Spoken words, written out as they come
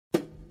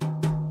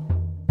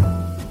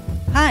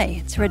Hi,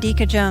 it's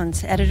Radhika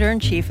Jones,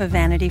 Editor-in-Chief of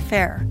Vanity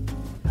Fair.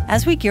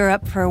 As we gear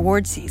up for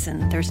award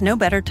season, there's no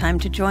better time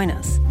to join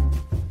us.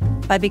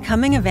 By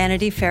becoming a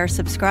Vanity Fair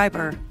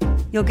subscriber,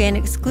 you'll gain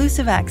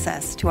exclusive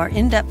access to our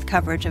in-depth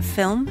coverage of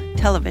film,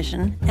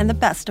 television, and the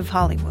best of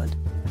Hollywood.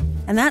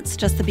 And that's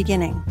just the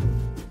beginning.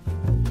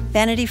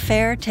 Vanity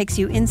Fair takes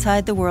you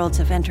inside the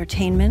worlds of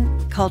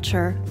entertainment,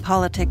 culture,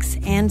 politics,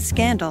 and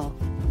scandal,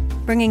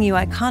 bringing you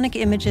iconic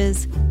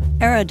images,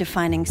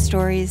 era-defining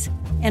stories,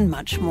 and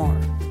much more.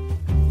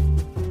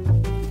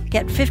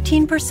 Get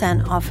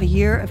 15% off a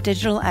year of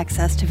digital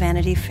access to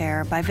Vanity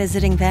Fair by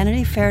visiting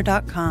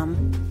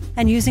vanityfair.com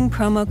and using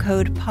promo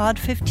code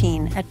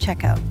POD15 at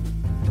checkout.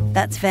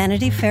 That's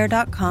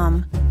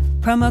vanityfair.com,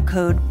 promo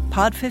code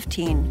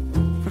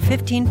POD15 for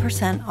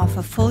 15% off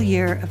a full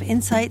year of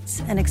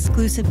insights and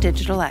exclusive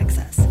digital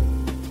access.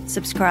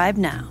 Subscribe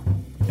now.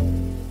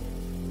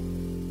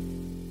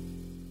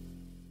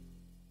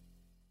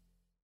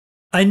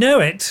 I know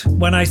it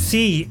when I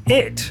see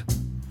it.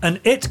 An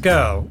it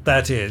girl,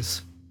 that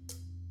is.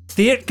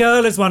 The it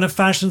girl is one of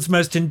fashion's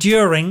most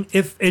enduring,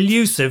 if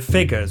elusive,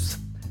 figures.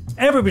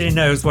 Everybody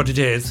knows what it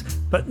is,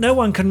 but no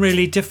one can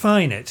really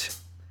define it.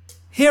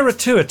 Here are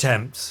two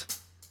attempts.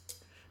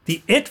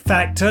 The it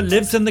factor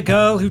lives in the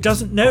girl who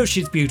doesn't know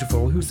she's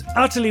beautiful, who's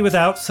utterly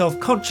without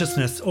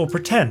self-consciousness or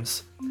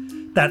pretense.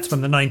 That's from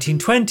the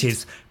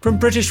 1920s, from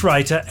British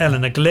writer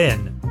Eleanor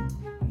Glyn.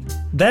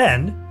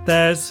 Then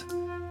there's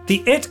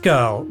the it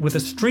girl with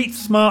a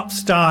street-smart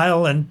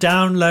style and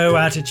down-low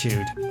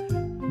attitude.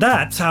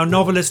 That's how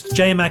novelist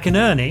Jay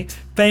McInerney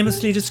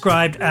famously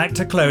described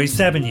actor Chloe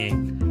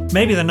Sevigny,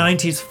 maybe the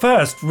 90s'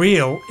 first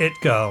real it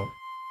girl.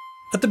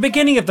 At the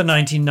beginning of the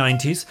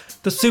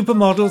 1990s, the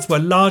supermodels were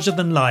larger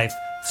than life,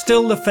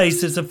 still the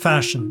faces of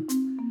fashion.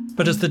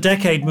 But as the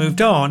decade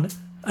moved on,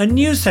 a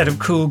new set of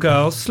cool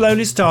girls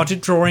slowly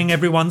started drawing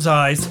everyone's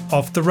eyes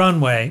off the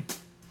runway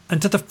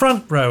and to the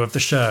front row of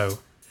the show.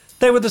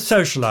 They were the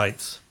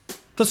socialites,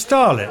 the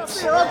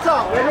starlets.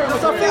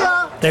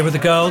 They were the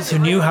girls who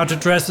knew how to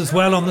dress as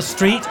well on the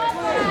street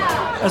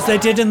as they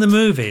did in the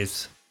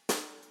movies.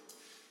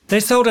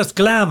 They sold us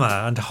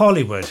glamour and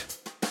Hollywood,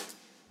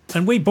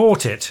 and we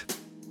bought it.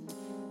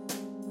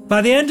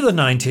 By the end of the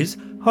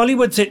 90s,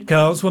 Hollywood's it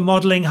girls were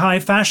modelling high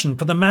fashion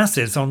for the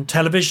masses on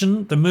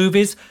television, the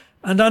movies,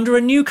 and under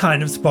a new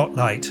kind of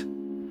spotlight,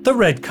 the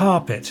red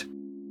carpet.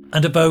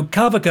 And a Vogue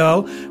cover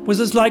girl was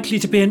as likely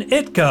to be an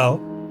it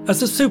girl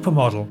as a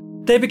supermodel.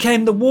 They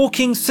became the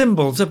walking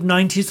symbols of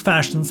 90s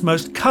fashion's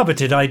most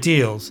coveted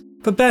ideals,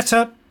 for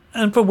better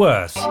and for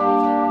worse.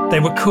 They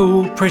were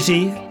cool,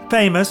 pretty,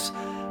 famous,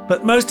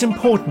 but most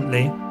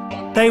importantly,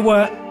 they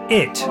were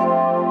it.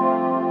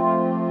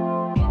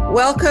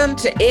 Welcome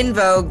to In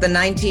Vogue, the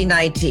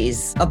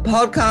 1990s, a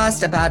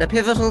podcast about a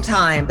pivotal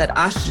time that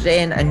ushered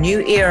in a new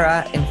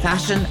era in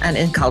fashion and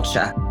in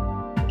culture.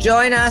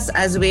 Join us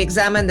as we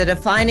examine the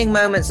defining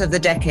moments of the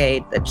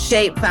decade that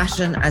shape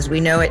fashion as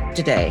we know it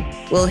today.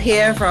 We'll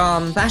hear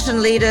from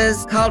fashion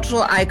leaders,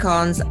 cultural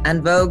icons,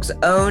 and Vogue's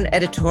own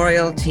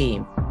editorial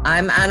team.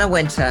 I'm Anna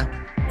Winter.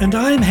 And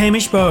I'm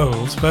Hamish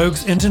Bowles,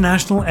 Vogue's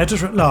international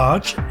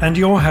editor-at-large and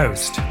your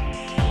host.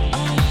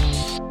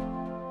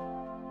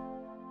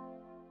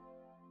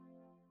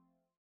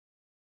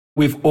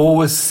 We've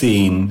always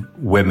seen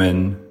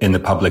women in the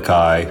public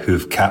eye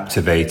who've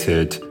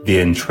captivated the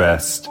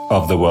interest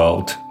of the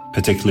world,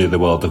 particularly the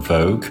world of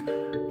Vogue,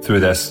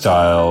 through their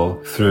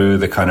style, through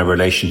the kind of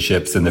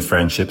relationships and the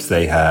friendships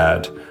they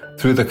had,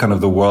 through the kind of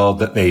the world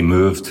that they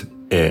moved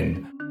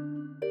in.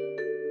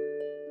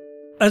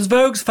 As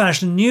Vogue's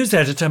fashion news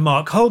editor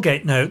Mark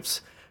Holgate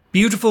notes,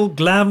 beautiful,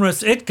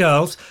 glamorous it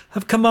girls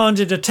have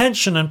commanded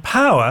attention and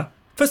power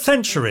for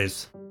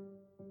centuries.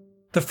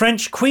 The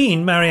French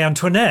Queen Marie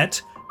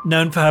Antoinette,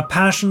 known for her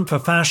passion for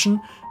fashion,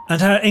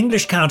 and her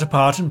English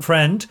counterpart and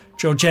friend,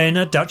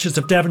 Georgiana, Duchess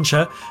of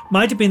Devonshire,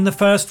 might have been the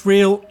first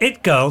real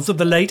it girls of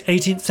the late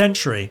 18th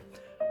century.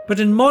 But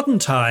in modern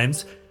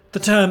times, the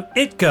term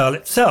it girl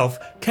itself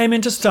came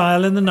into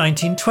style in the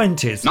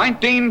 1920s.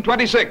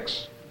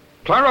 1926.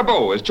 Clara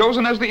Bow is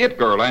chosen as the it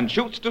girl and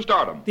shoots to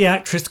stardom. The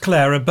actress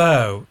Clara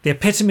Bow, the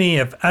epitome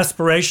of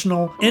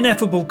aspirational,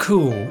 ineffable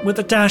cool with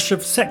a dash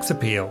of sex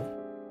appeal.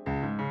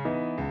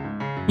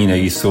 You know,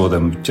 you saw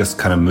them just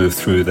kind of move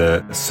through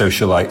the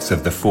socialites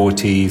of the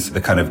 40s,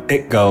 the kind of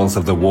it girls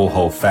of the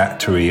Warhol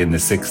factory in the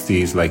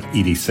 60s, like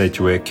Edie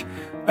Sedgwick.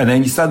 And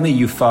then suddenly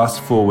you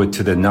fast forward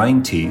to the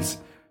 90s.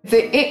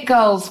 The it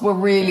girls were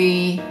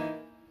really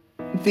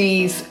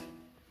these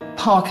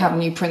Park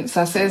Avenue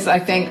princesses, I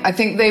think. I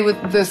think they were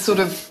the sort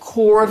of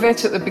core of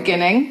it at the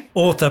beginning.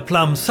 Author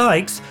Plum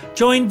Sykes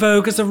joined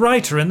Vogue as a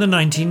writer in the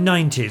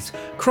 1990s,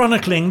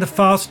 chronicling the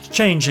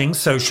fast-changing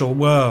social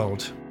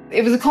world.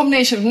 It was a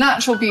combination of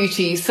natural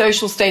beauty,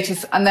 social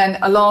status, and then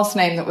a last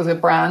name that was a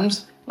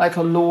brand, like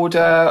a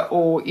Lauder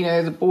or, you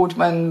know, the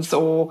Boardmans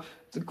or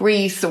the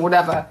Grease or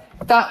whatever.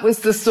 That was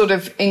the sort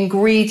of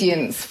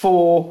ingredients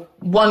for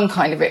one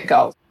kind of it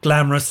girl.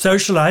 Glamorous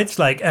socialites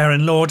like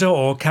Erin Lauder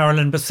or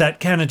Carolyn Bessette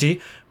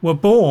Kennedy were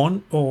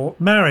born or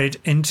married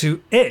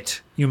into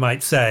it, you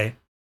might say.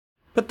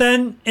 But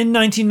then, in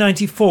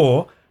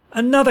 1994,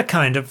 another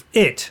kind of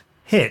it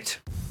hit.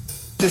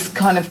 This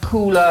kind of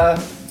cooler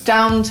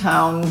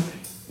downtown,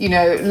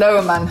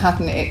 lower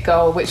Manhattan it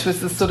girl, which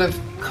was the sort of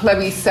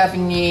Chloe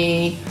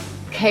Sevigny,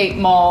 Kate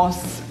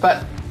Moss,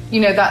 but,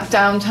 that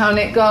downtown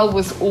it girl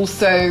was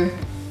also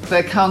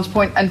the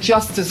counterpoint and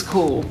just as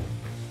cool.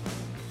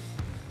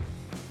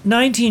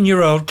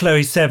 19-year-old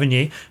Chloe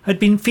Sevigny had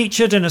been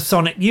featured in a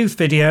Sonic Youth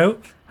video,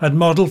 had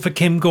modelled for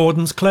Kim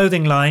Gordon's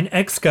clothing line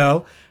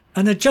X-Girl,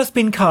 and had just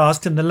been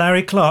cast in the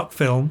Larry Clark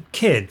film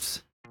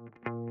Kids.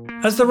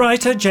 As the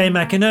writer Jay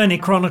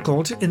McInerney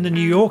chronicled in The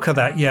New Yorker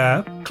that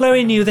year,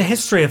 Chloe knew the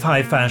history of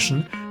high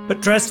fashion,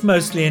 but dressed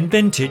mostly in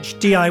vintage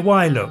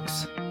DIY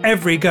looks.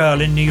 Every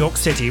girl in New York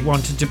City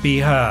wanted to be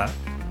her.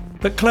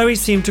 But Chloe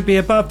seemed to be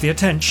above the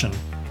attention,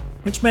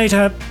 which made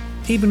her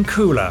even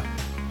cooler.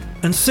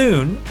 And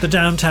soon, the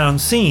downtown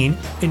scene,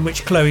 in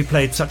which Chloe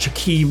played such a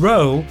key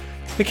role,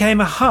 became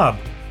a hub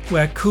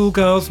where cool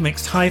girls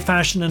mixed high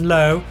fashion and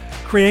low,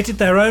 created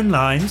their own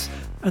lines,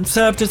 and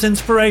served as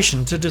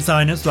inspiration to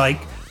designers like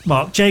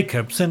Marc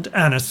Jacobs and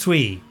Anna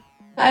Sui.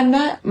 I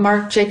met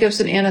Marc Jacobs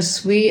and Anna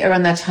Sui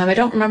around that time. I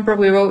don't remember.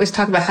 We were always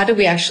talking about how did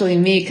we actually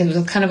meet, because it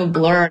was kind of a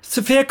blur.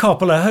 Sofia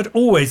Coppola had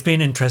always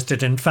been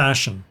interested in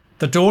fashion.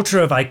 The daughter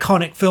of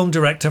iconic film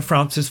director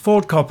Francis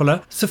Ford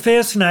Coppola,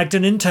 Sofia snagged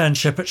an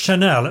internship at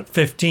Chanel at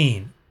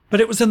 15.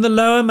 But it was in the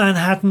lower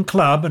Manhattan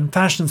club and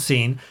fashion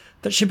scene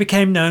that she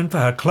became known for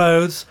her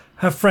clothes,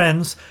 her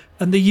friends,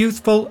 and the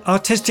youthful,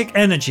 artistic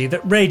energy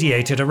that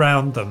radiated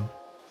around them.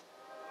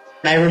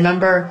 I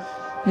remember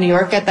New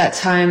York at that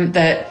time,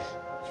 that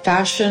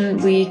Fashion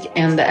Week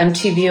and the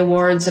MTV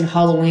Awards and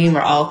Halloween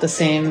were all at the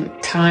same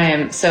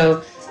time.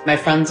 So my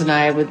friends and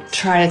I would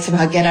try to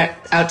somehow get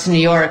out to New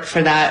York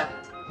for that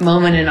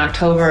moment in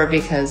October,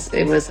 because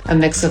it was a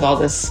mix of all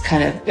this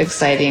kind of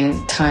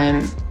exciting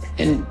time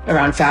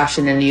around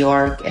fashion in New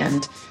York.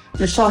 And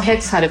Michelle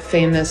Hicks had a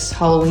famous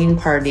Halloween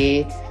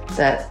party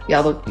that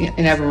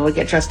everyone would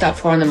get dressed up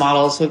for, and the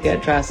models would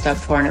get dressed up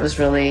for, and it was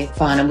really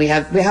fun. And we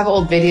have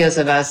old videos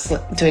of us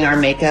doing our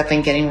makeup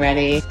and getting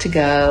ready to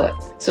go.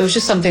 So it was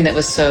just something that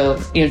was so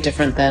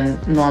different than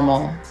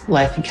normal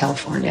life in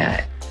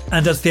California.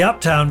 And as the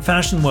uptown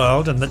fashion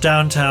world and the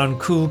downtown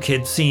cool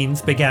kid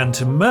scenes began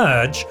to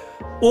merge,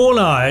 all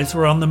eyes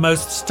were on the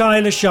most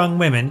stylish young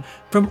women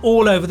from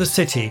all over the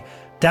city,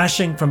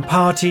 dashing from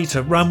party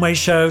to runway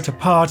show to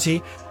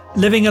party,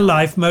 living a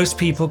life most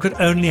people could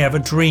only ever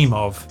dream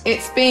of.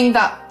 It's being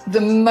the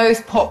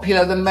most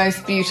popular, the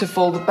most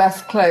beautiful, the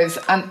best clothes,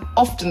 and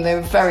often they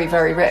were very,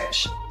 very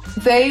rich.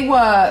 They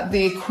were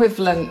the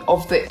equivalent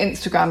of the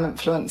Instagram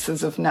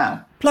influencers of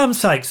now. Plum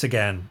Sykes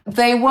again.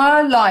 They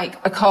were like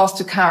a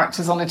cast of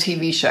characters on a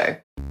TV show.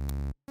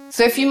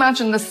 So if you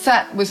imagine the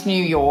set was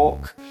New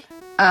York,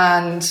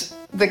 and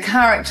the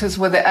characters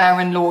were the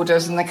Aaron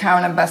Lauders and the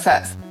Carolyn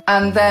Bessettes,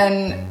 and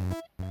then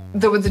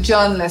there were the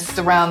journalists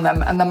around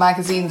them and the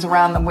magazines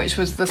around them, which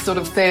was the sort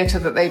of theatre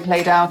that they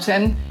played out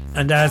in.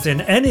 And as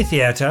in any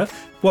theatre,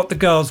 what the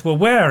girls were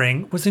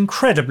wearing was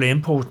incredibly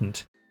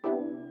important.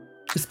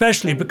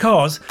 Especially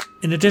because,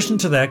 in addition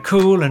to their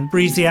cool and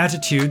breezy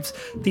attitudes,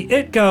 the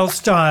It Girl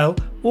style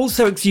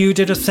also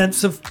exuded a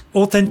sense of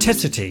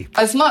authenticity.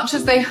 As much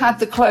as they had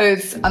the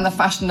clothes and the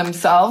fashion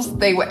themselves,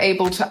 they were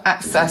able to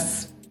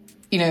access,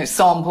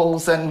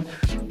 samples and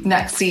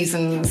next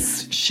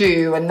season's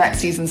shoe and next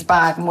season's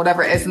bag and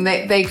whatever it is, and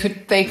they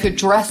could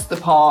dress the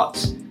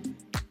part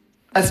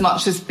as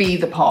much as be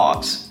the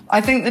part.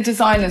 I think the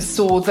designers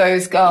saw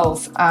those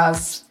girls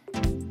as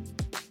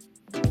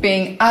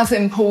being as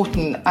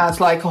important as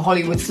like a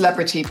Hollywood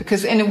celebrity,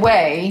 because in a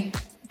way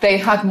they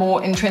had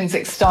more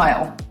intrinsic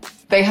style.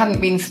 They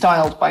hadn't been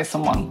styled by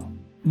someone.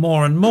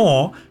 More and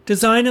more,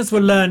 designers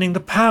were learning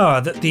the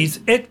power that these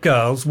It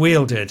Girls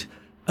wielded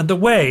and the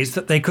ways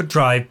that they could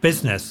drive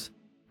business.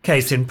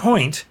 Case in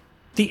point,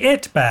 the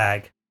It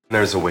bag.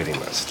 There's a waiting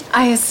list.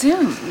 I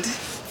assumed.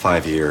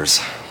 5 years.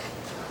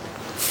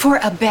 For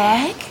a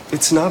bag?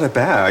 It's not a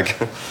bag.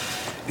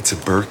 It's a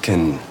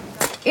Birkin.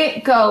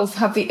 It Girls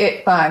have the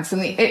It bags,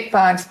 and the It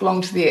bags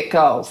belong to the It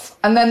Girls.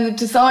 And then the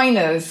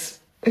designers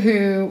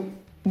who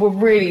were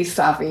really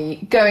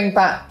savvy, going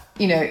back,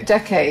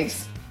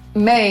 decades,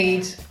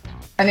 made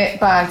an It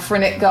bag for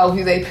an It Girl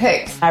who they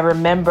picked. I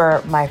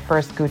remember my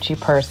first Gucci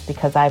purse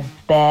because I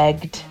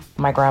begged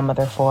my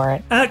grandmother for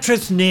it.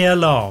 Actress Nia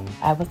Long.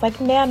 I was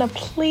like, Nana,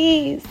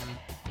 please.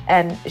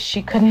 And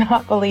she could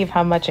not believe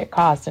how much it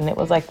cost. And it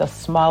was like the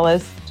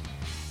smallest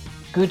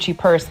Gucci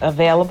purse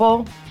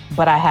available,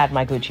 but I had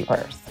my Gucci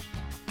purse.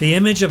 The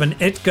image of an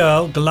It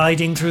Girl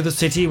gliding through the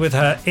city with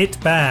her It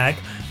bag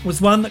was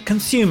one that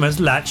consumers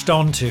latched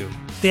onto.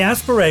 The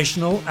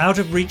aspirational,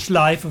 out-of-reach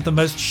life of the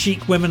most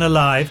chic women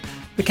alive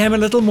became a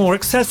little more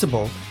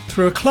accessible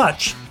through a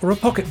clutch or a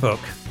pocketbook.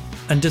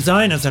 And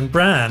designers and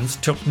brands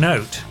took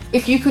note.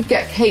 If you could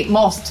get Kate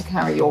Moss to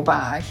carry your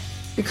bag,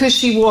 because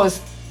she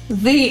was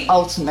the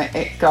ultimate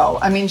It Girl.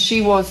 I mean,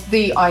 she was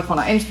the icon.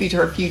 I interviewed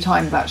her a few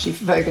times actually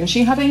for Vogue, and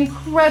she had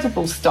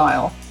incredible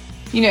style.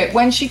 You know,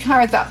 when she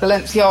carried that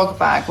Balenciaga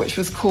bag, which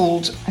was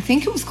called, I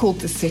think it was called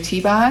the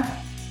City bag.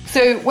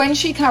 So when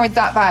she carried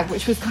that bag,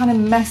 which was kind of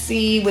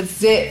messy with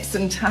zips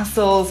and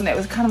tassels, and it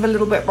was kind of a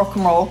little bit rock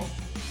and roll,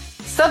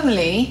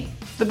 suddenly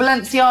the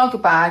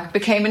Balenciaga bag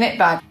became an it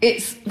bag.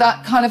 It's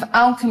that kind of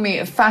alchemy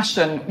of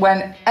fashion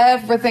when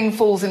everything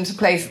falls into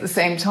place at the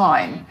same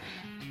time.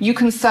 You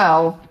can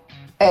sell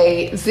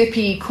a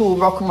zippy, cool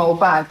rock and roll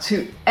bag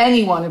to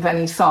anyone of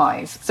any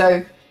size.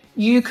 So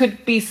you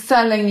could be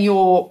selling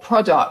your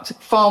product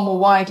far more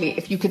widely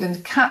if you could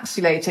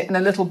encapsulate it in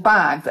a little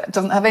bag that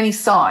doesn't have any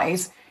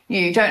size.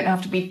 You don't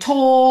have to be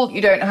tall,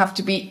 you don't have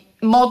to be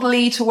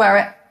modelly to wear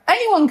it.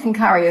 Anyone can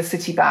carry a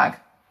City bag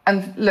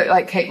and look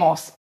like Kate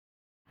Moss.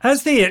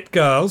 As the It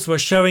Girls were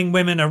showing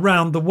women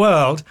around the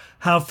world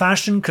how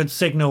fashion could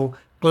signal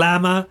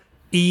glamour,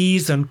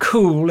 ease and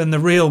cool in the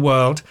real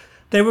world,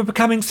 they were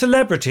becoming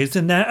celebrities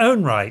in their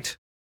own right.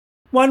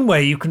 One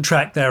way you can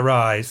track their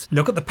rise,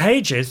 look at the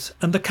pages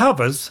and the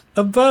covers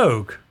of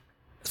Vogue.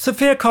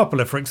 Sofia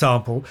Coppola, for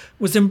example,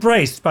 was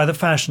embraced by the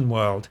fashion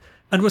world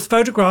and was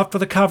photographed for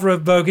the cover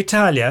of Vogue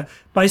Italia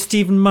by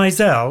Steven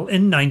Meisel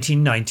in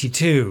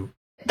 1992.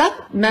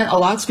 That meant a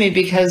lot to me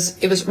because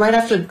it was right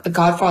after The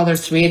Godfather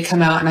 3 had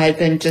come out and I had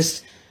been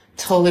just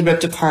totally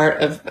ripped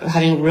apart of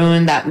having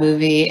ruined that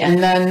movie.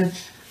 And then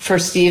for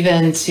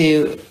Steven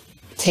to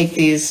take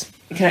these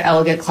kind of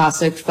elegant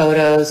classic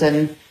photos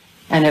and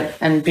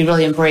be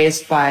really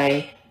embraced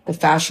by the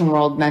fashion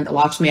world meant a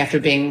lot to me after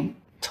being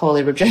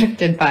totally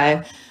rejected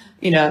by,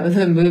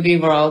 the movie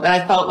world. And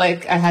I felt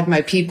like I had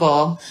my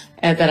people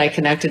that I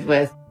connected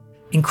with.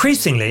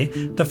 Increasingly,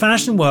 the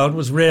fashion world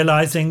was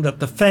realizing that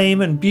the fame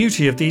and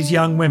beauty of these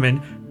young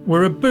women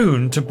were a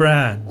boon to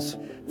brands.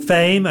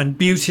 Fame and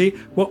beauty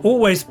were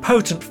always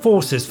potent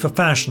forces for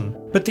fashion,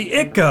 but the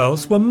It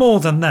Girls were more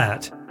than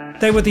that.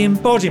 They were the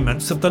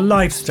embodiments of the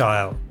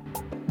lifestyle.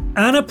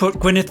 Anna put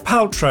Gwyneth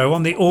Paltrow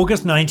on the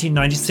August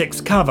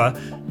 1996 cover,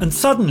 and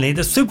suddenly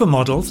the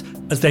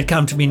supermodels, as they'd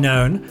come to be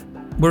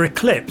known, were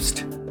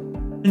eclipsed.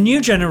 A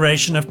new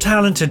generation of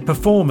talented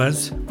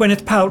performers,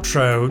 Gwyneth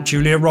Paltrow,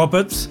 Julia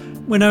Roberts,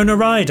 Winona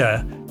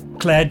Ryder,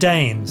 Claire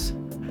Danes,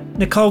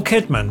 Nicole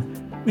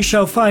Kidman,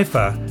 Michelle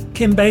Pfeiffer,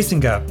 Kim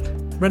Basinger,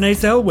 Renee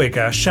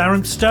Zellweger,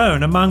 Sharon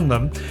Stone among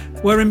them,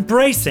 were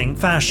embracing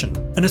fashion,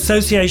 an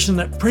association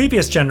that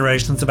previous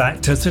generations of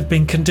actors had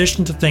been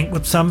conditioned to think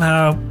would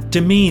somehow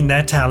demean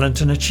their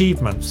talent and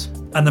achievements.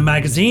 And the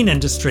magazine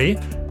industry,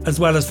 as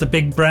well as the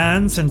big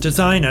brands and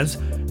designers,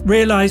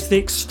 realised the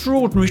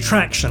extraordinary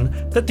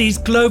traction that these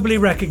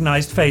globally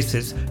recognised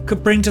faces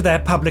could bring to their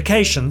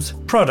publications,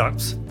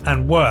 products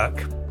and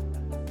work.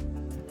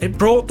 It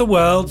brought the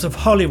worlds of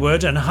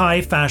Hollywood and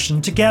high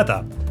fashion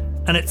together,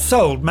 and it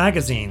sold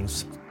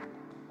magazines.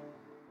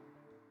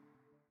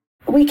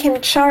 We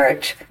can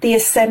chart the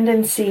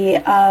ascendancy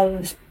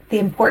of the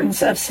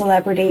importance of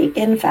celebrity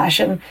in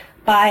fashion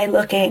by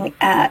looking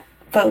at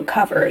Vogue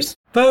covers.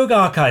 Vogue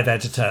archive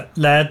editor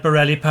Laird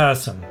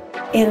Borelli-Person.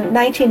 In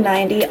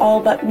 1990, all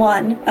but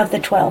one of the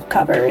 12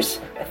 covers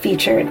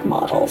featured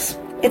models.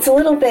 It's a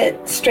little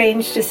bit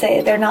strange to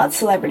say they're not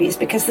celebrities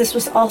because this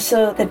was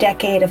also the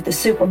decade of the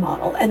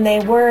supermodel, and they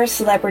were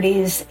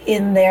celebrities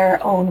in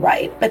their own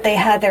right, but they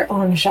had their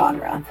own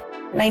genre.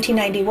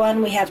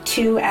 1991, we have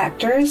 2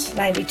 actors.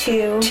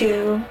 92,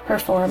 2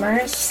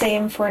 performers.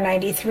 Same for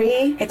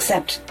 93,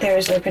 except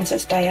there's a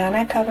Princess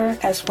Diana cover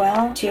as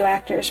well. 2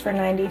 actors for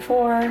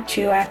 94,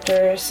 2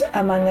 actors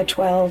among the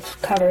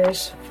 12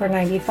 covers for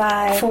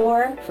 95,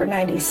 4 for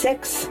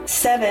 96,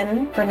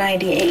 7 for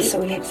 98.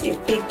 So we have a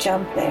big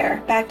jump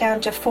there. Back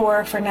down to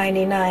 4 for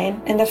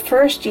 99. And the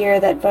first year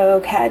that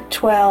Vogue had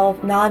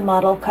 12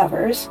 non-model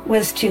covers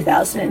was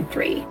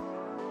 2003.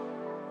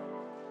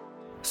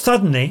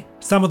 Suddenly,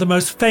 some of the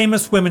most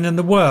famous women in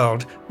the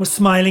world were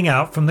smiling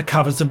out from the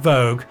covers of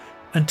Vogue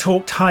and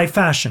talked high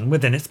fashion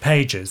within its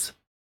pages.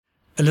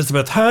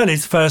 Elizabeth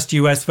Hurley's first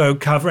US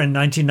Vogue cover in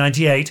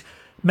 1998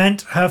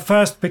 meant her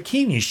first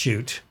bikini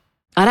shoot.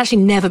 I'd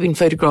actually never been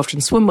photographed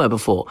in swimwear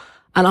before,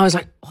 and I was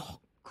like, oh,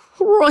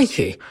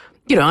 crikey.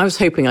 I was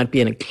hoping I'd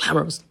be in a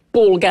glamorous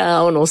ball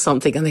gown or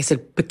something, and they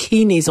said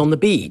bikinis on the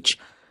beach.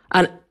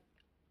 And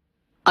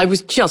I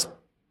was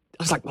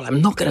like, well,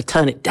 I'm not going to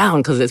turn it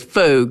down because it's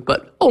Vogue,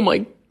 but oh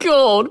my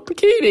God,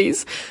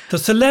 bikinis. The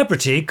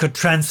celebrity could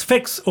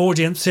transfix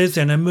audiences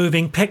in a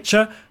moving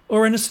picture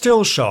or in a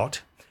still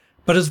shot.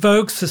 But as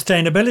Vogue's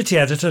sustainability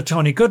editor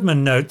Tony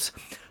Goodman notes,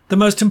 the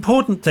most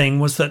important thing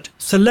was that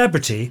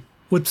celebrity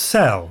would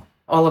sell.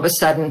 All of a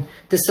sudden,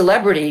 the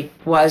celebrity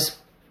was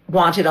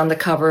wanted on the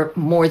cover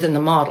more than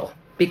the model.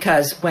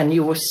 Because when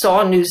you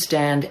saw a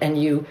newsstand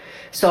and you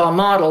saw a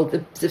model,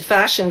 the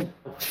fashion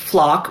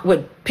flock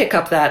would pick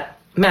up that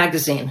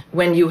magazine.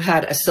 When you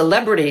had a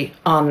celebrity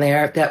on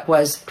there that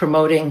was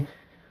promoting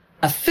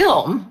a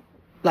film,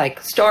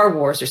 like Star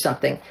Wars or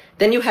something,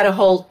 then you had a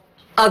whole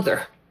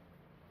other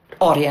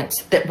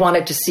audience that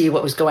wanted to see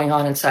what was going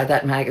on inside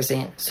that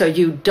magazine. So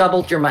you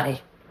doubled your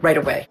money right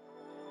away.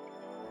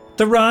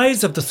 The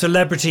rise of the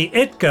celebrity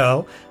it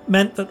girl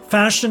meant that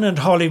fashion and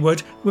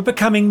Hollywood were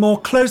becoming more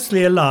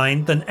closely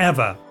aligned than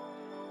ever.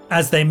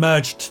 As they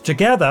merged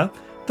together,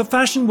 the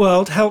fashion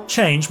world helped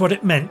change what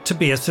it meant to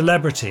be a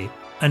celebrity,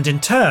 and in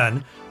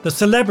turn, the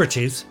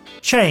celebrities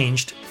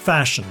changed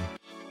fashion.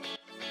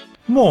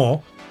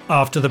 More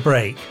after the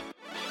break.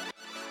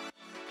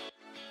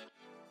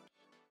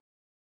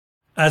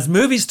 As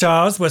movie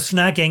stars were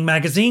snagging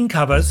magazine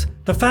covers,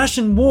 the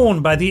fashion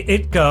worn by the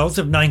it girls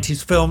of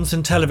 90s films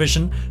and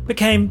television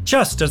became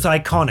just as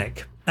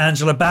iconic.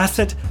 Angela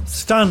Bassett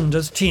stunned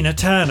as Tina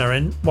Turner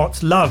in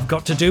What's Love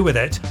Got to Do With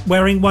It,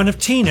 wearing one of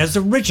Tina's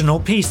original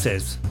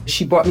pieces.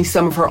 She brought me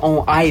some of her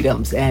own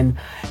items, and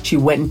she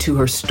went into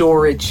her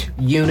storage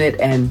unit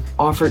and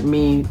offered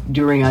me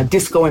during a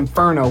Disco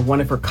Inferno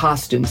one of her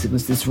costumes. It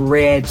was this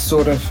red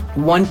sort of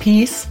one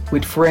piece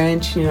with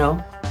fringe,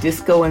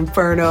 Disco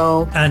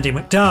Inferno. Andie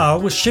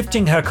MacDowell was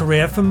shifting her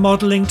career from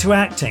modelling to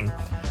acting,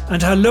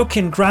 and her look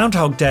in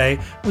Groundhog Day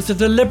was a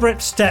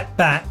deliberate step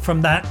back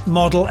from that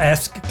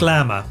model-esque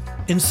glamour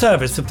in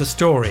service of the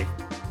story.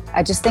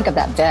 I just think of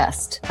that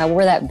vest. I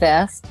wore that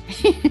vest.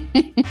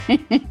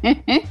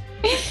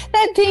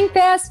 That pink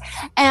vest.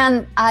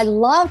 And I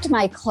loved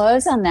my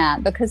clothes on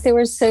that because they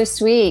were so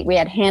sweet. We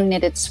had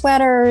hand-knitted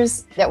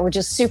sweaters that were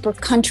just super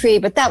country,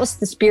 but that was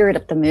the spirit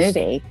of the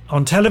movie.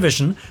 On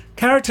television,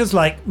 characters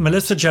like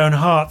Melissa Joan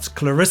Hart's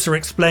Clarissa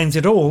Explains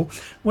It All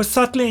were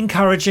subtly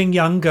encouraging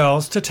young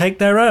girls to take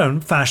their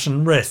own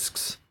fashion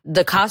risks.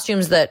 The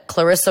costumes that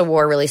Clarissa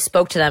wore really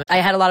spoke to them. I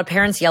had a lot of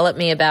parents yell at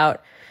me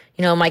about,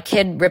 my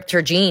kid ripped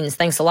her jeans.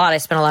 Thanks a lot. I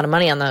spent a lot of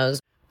money on those.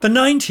 The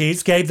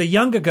 90s gave the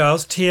younger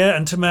girls Tia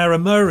and Tamara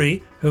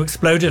Mowry, who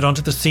exploded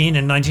onto the scene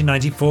in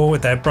 1994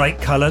 with their bright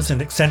colours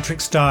and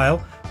eccentric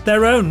style,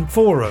 their own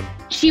forum.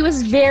 She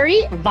was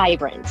very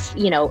vibrant,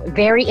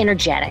 very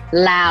energetic,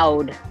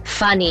 loud,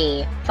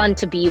 funny, fun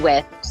to be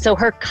with. So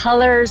her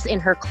colors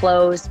in her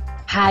clothes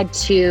had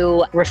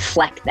to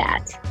reflect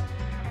that.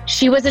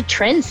 She was a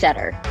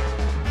trendsetter.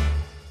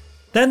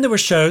 Then there were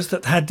shows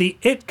that had the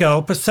it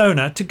girl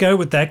persona to go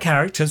with their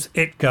character's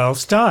it girl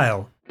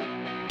style.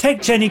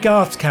 Take Jenny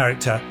Garth's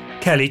character,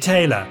 Kelly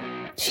Taylor.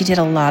 She did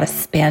a lot of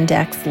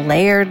spandex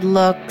layered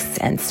looks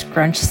and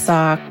scrunch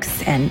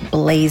socks and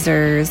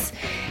blazers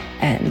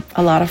and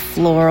a lot of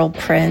floral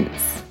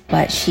prints,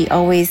 but she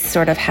always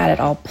sort of had it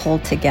all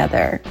pulled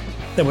together.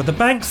 There were the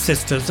Banks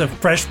sisters of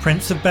Fresh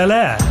Prince of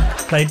Bel-Air,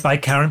 played by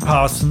Karen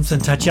Parsons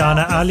and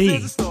Tatiana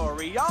Ali.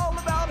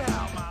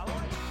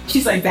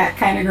 She's like that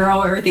kind of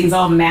girl, everything's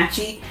all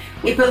matchy.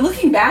 Yeah, but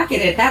looking back at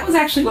it, that was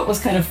actually what was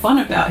kind of fun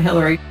about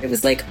Hillary. It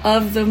was like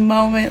of the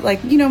moment,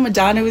 like,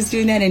 Madonna was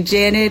doing that and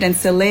Janet and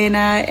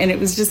Selena, and it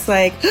was just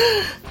like,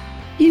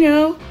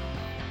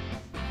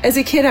 as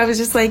a kid, I was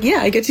just like, yeah,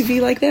 I get to be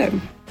like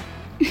them.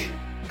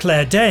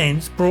 Claire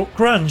Danes brought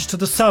grunge to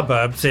the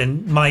suburbs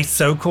in My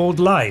So-Called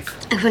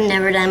Life. I would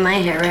never dye my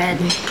hair red.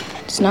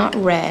 It's not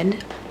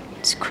red.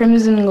 It's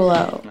crimson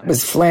glow. It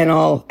was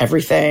flannel,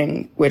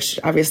 everything, which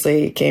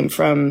obviously came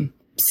from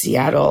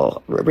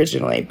Seattle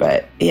originally,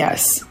 but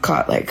yes,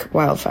 caught like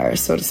wildfire,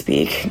 so to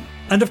speak.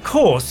 And of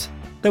course,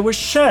 there was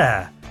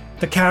Cher,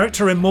 the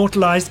character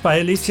immortalized by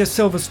Alicia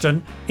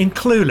Silverstone in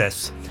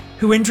Clueless,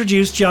 who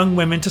introduced young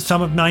women to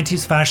some of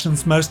 90s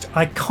fashion's most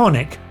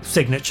iconic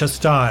signature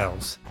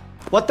styles.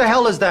 What the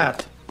hell is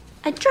that?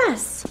 A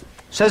dress.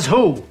 Says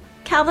who?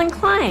 Calvin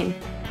Klein.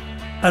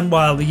 And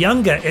while the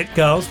younger it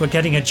girls were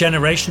getting a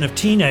generation of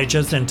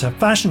teenagers into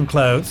fashion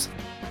clothes,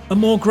 a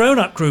more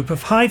grown-up group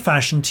of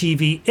high-fashion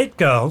TV it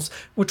girls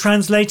were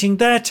translating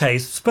their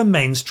tastes for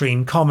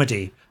mainstream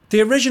comedy.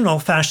 The original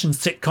fashion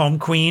sitcom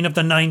queen of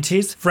the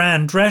 90s,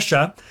 Fran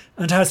Drescher,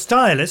 and her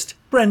stylist,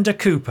 Brenda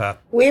Cooper.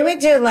 We would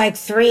do like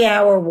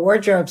 3-hour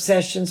wardrobe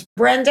sessions.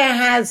 Brenda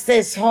has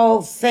this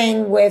whole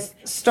thing with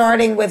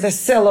starting with a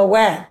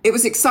silhouette. It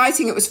was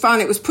exciting, it was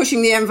fun, it was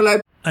pushing the envelope.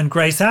 And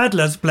Grace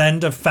Adler's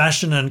blend of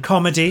fashion and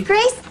comedy.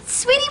 Grace,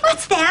 sweetie,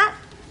 what's that?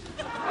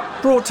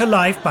 Brought to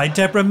life by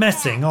Deborah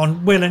Messing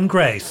on Will and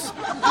Grace.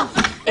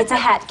 It's a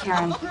hat,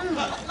 Karen.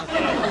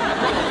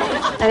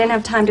 I didn't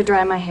have time to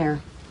dry my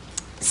hair.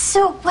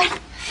 So what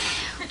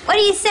are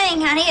you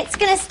saying, honey? It's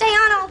gonna stay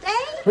on all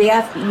day? We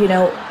have,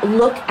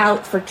 look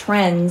out for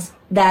trends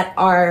that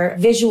are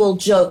visual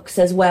jokes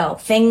as well.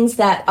 Things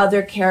that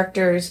other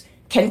characters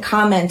can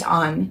comment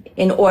on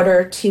in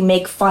order to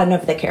make fun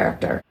of the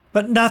character.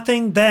 But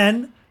nothing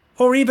then,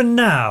 or even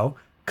now,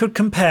 could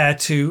compare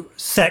to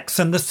Sex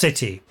and the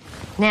City.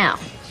 Now,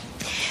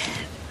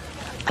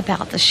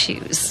 about the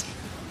shoes.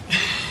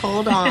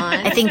 Hold on.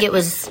 I think it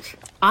was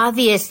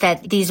obvious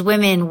that these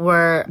women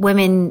were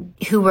women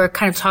who were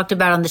kind of talked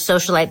about on the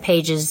socialite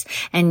pages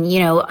and,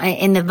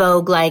 in the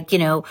Vogue,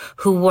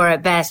 who wore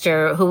it best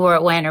or who wore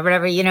it when or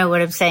whatever, you know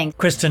what I'm saying.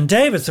 Kristen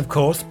Davis, of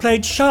course,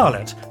 played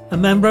Charlotte, a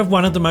member of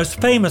one of the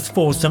most famous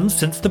foursomes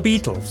since the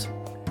Beatles.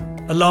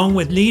 Along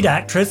with lead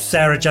actress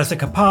Sarah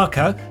Jessica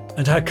Parker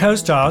and her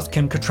co-stars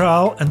Kim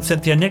Cattrall and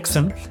Cynthia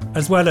Nixon,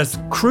 as well as,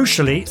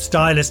 crucially,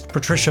 stylist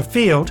Patricia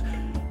Field,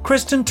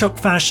 Kristen took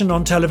fashion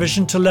on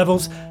television to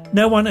levels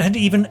no one had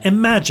even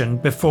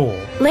imagined before.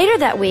 Later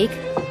that week,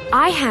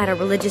 I had a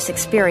religious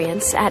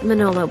experience at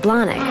Manolo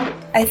Blahnik.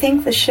 I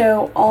think the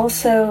show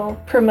also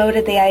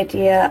promoted the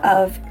idea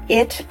of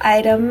it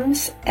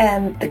items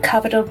and the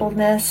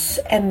covetableness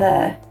and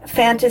the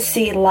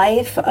fantasy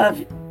life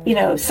of,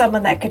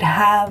 someone that could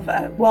have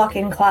a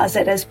walk-in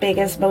closet as big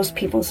as most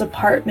people's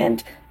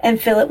apartment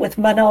and fill it with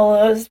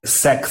Manolos.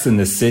 Sex and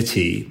the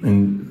City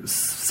and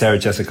Sarah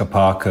Jessica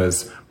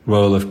Parker's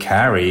role of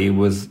Carrie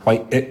was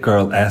quite It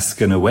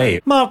Girl-esque in a way.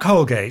 Mark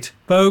Holgate,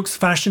 Vogue's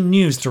fashion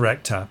news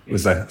director. It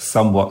was a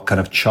somewhat kind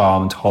of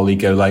charmed,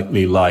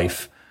 holly-go-lightly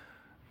life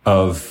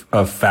of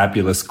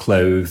fabulous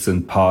clothes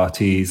and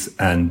parties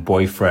and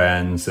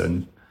boyfriends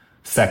and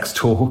sex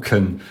talk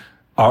and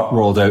art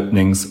world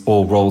openings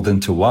all rolled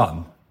into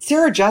one.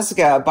 Sarah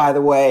Jessica, by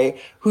the way,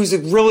 who's a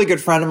really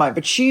good friend of mine,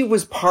 but she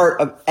was part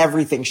of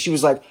everything. She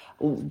was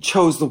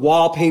chose the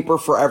wallpaper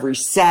for every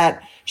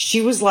set.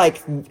 She was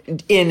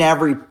in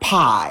every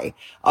pie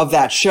of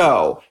that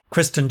show.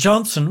 Kristen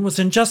Johnson was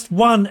in just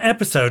one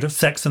episode of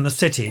Sex and the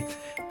City,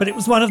 but it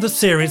was one of the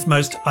series'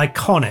 most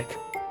iconic.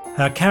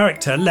 Her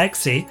character,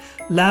 Lexi,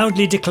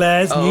 loudly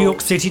declares New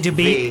York City to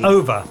be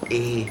over,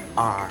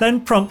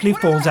 then promptly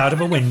falls out of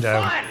a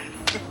window. God,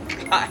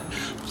 I'm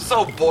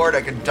so bored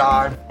I could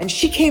die. And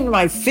she came to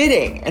my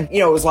fitting and,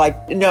 it was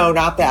no,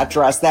 not that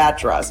dress, that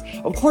dress.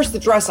 Of course, the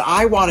dress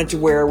I wanted to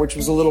wear, which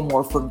was a little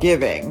more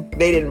forgiving,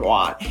 they didn't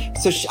want.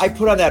 So I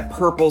put on that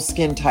purple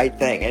skin tight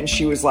thing and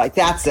she was like,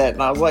 that's it.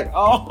 And I was like,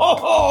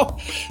 oh.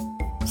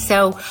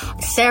 So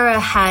Sarah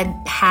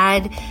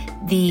had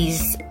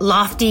these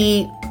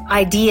lofty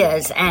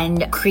ideas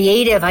and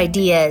creative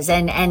ideas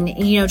and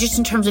just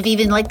in terms of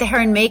even the hair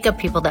and makeup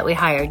people that we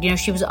hired,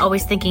 she was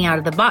always thinking out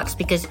of the box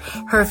because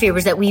her fear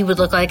was that we would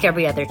look like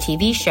every other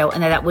TV show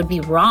and that would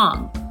be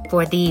wrong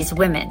for these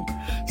women.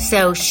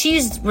 So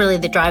she's really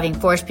the driving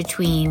force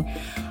between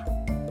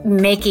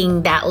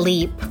making that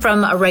leap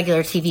from a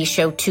regular TV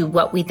show to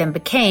what we then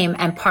became.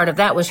 And part of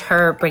that was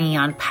her bringing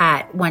on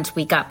Pat once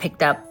we got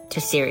picked up to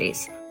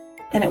series.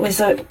 And it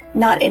was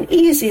not an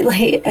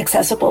easily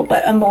accessible,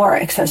 but a more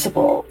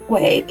accessible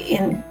way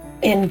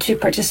into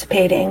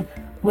participating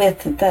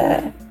with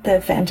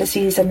the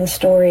fantasies and the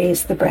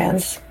stories the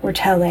brands were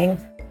telling.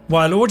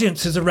 While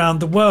audiences around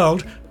the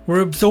world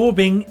were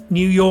absorbing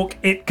New York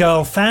It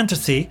Girl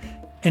fantasy,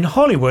 in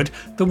Hollywood,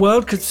 the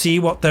world could see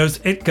what those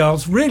It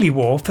Girls really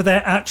wore for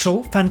their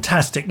actual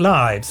fantastic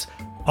lives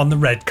on the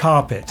red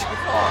carpet. Is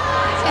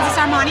this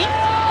Armani?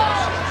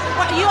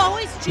 What, you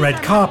always choose Red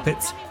Armani?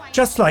 carpets,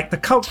 just like the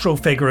cultural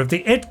figure of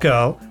the It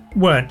Girl,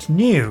 weren't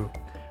new.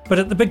 But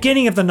at the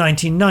beginning of the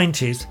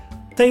 1990s,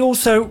 they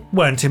also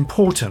weren't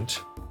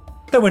important.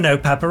 There were no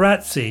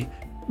paparazzi,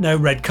 no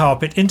red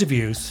carpet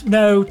interviews,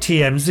 no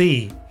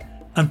TMZ.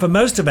 And for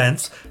most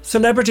events,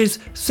 celebrities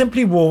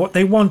simply wore what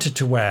they wanted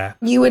to wear.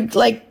 You would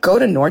go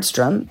to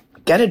Nordstrom,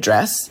 get a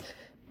dress,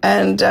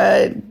 and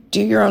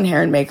do your own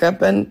hair and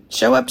makeup and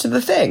show up to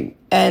the thing.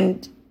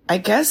 And I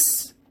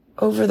guess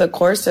over the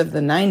course of the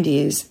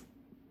 90s,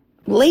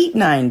 late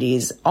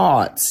 90s,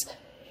 aughts,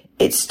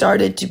 it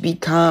started to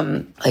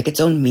become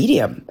its own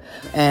medium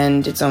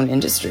and its own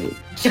industry.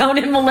 Joan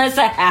and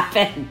Melissa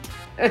happened.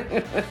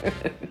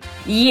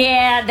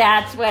 Yeah,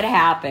 that's what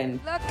happened.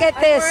 Look at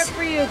this. I work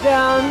for you,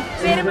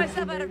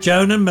 Joan.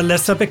 Joan and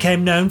Melissa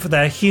became known for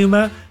their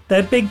humour,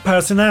 their big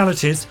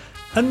personalities,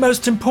 and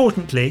most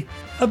importantly,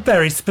 a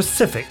very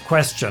specific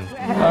question.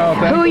 Who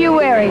are you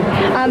wearing?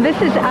 This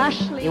is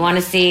Ashley. You want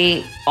to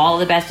see all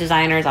the best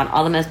designers on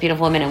all the most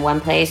beautiful women in one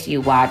place,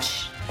 you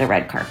watch the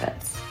red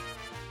carpets.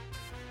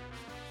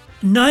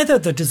 Neither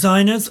the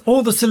designers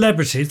or the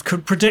celebrities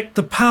could predict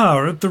the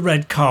power of the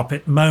red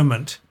carpet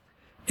moment.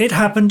 It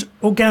happened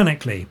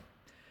organically.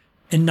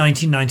 In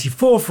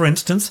 1994, for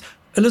instance,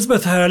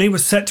 Elizabeth Hurley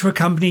was set to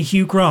accompany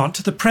Hugh Grant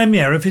to the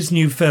premiere of his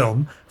new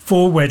film,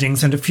 4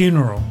 Weddings and a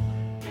Funeral.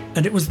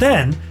 And it was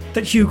then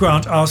that Hugh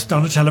Grant asked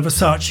Donatella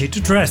Versace to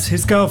dress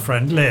his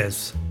girlfriend,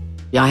 Liz.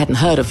 I hadn't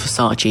heard of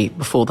Versace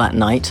before that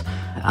night.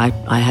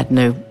 I had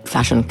no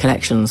fashion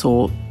connections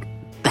or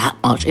that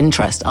much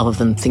interest other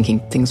than thinking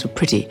things were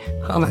pretty.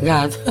 Oh my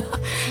God.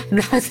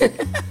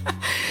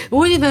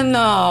 We didn't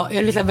know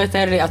Elizabeth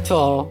Hurley at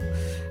all.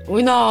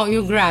 We know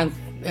Hugh Grant,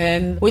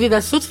 and we did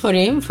a shoot for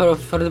him for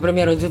the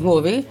premiere of the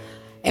movie.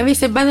 And we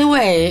said, by the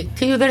way,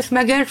 can you dress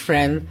my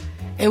girlfriend?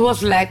 It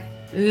was late.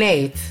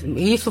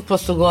 He's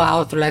supposed to go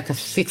out at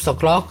 6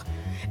 o'clock.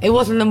 It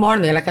was in the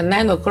morning, at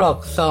 9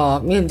 o'clock. So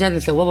me and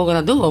Jenny said, what we're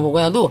going to do? What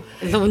we're going to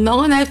do? So we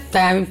don't have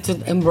time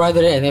to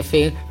embroider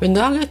anything. We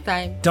don't have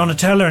time.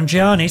 Donatella and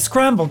Gianni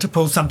scrambled to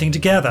pull something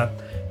together,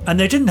 and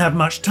they didn't have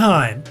much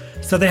time,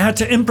 so they had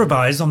to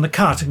improvise on the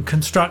cut and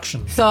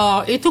construction.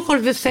 So he took all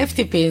the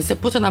safety pins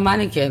and put on a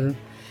mannequin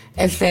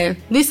and said,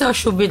 this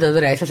should be the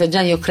dress. I said,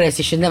 Gianni, you're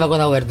crazy. She's never going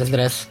to wear the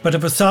dress. But a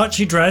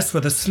Versace dress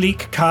with a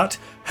sleek cut,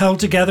 held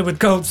together with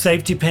gold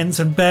safety pins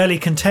and barely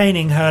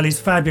containing Hurley's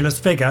fabulous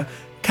figure,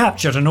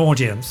 captured an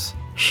audience.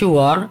 She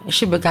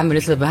became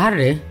Elizabeth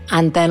Hurley.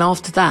 And then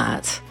after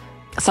that,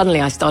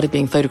 Suddenly I started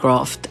being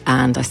photographed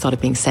and I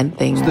started being sent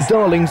things. The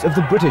darlings of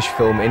the British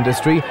film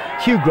industry,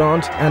 Hugh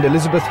Grant and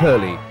Elizabeth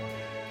Hurley.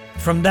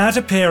 From that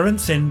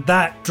appearance in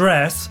that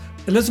dress,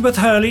 Elizabeth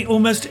Hurley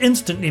almost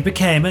instantly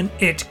became an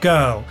it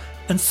girl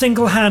and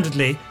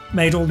single-handedly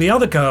made all the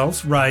other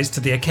girls rise to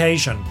the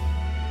occasion.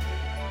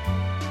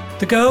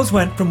 The girls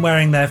went from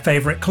wearing their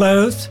favourite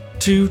clothes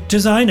to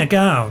designer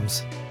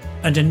gowns,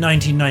 and in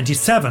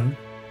 1997,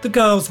 the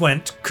girls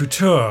went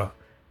couture,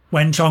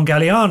 when John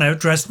Galliano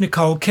dressed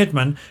Nicole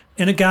Kidman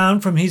in a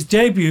gown from his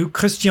debut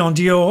Christian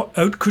Dior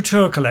haute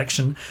couture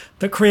collection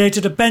that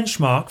created a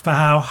benchmark for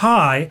how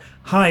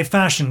high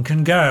fashion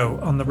can go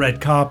on the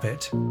red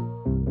carpet.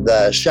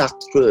 The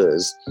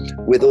chartreuse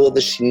with all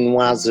the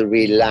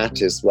chinoiserie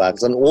lattice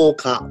works and all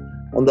cut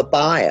on the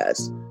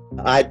bias.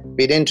 I'd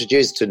been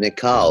introduced to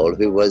Nicole,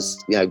 who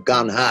was,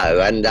 gung-ho,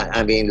 and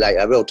I mean, like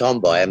a real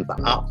tomboy and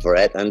up for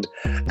it.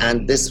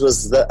 And this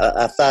was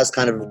a first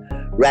kind of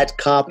red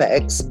carpet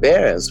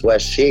experience where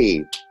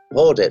she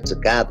pulled it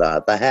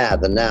together, the hair,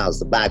 the nails,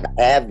 the bag,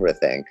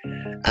 everything.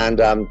 And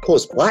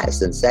caused quite a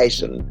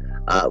sensation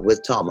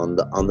with Tom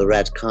on the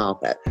red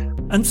carpet.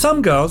 And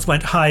some girls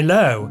went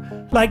high-low,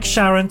 like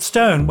Sharon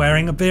Stone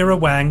wearing a Vera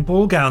Wang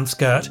ball gown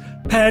skirt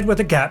paired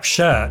with a Gap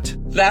shirt.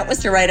 That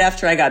was right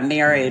after I got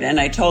married, and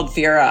I told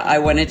Vera I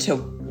wanted to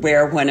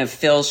wear one of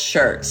Phil's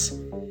shirts.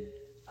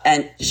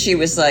 And she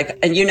was like,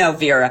 and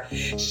Vera,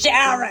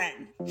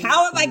 Sharon,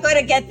 how am I going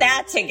to get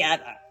that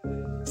together?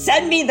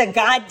 Send me the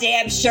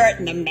goddamn shirt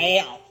in the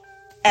mail.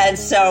 And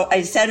so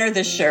I sent her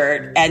the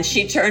shirt, and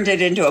she turned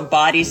it into a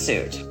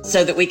bodysuit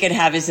so that we could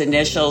have his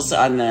initials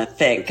on the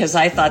thing, because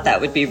I thought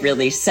that would be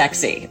really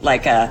sexy,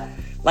 like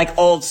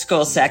old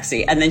school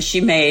sexy. And then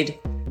she made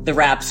the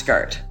wrap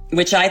skirt,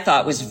 which I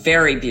thought was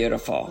very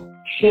beautiful.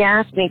 She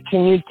asked me,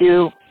 can you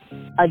do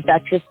a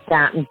Duchess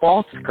satin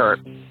ball skirt,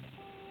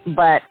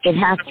 but it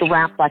has to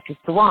wrap like a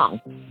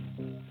sarong?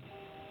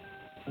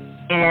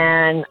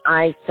 And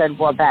I said,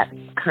 well, that's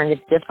kind of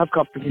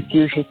difficult because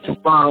usually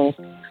sarongs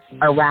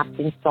are wrapped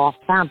in soft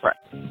fabric.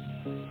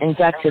 And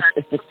Duchess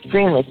is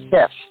extremely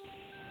stiff.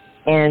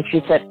 And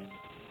she said,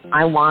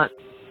 I want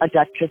a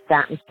Duchess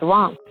satin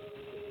sarong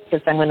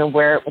because I'm going to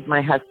wear it with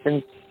my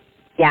husband's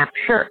Gap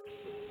shirt,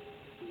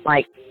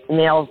 like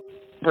male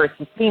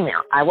versus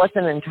female. I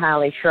wasn't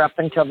entirely sure up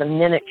until the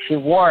minute she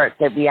wore it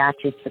that we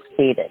actually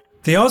succeeded.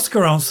 The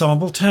Oscar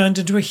ensemble turned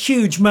into a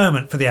huge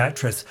moment for the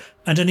actress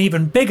and an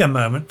even bigger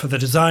moment for the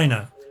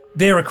designer.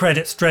 Vera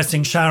credits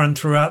dressing Sharon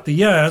throughout the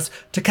years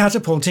to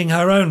catapulting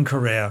her own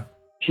career.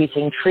 She's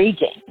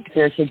intriguing.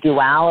 There's a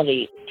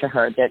duality to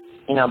her that's,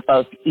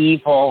 both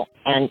evil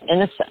and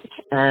innocent.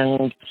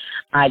 And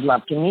I'd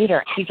love to meet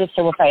her. She just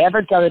said, well, if I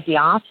ever go to the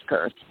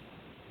Oscars,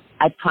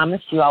 I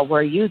promise you I'll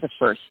wear you the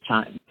first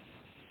time.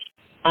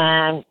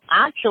 And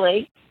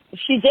actually,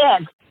 she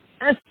did.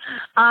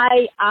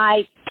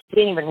 I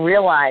didn't even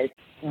realize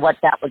what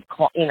that would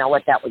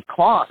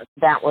cause.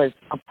 That was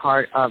a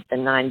part of the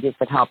 90s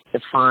that helped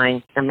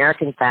define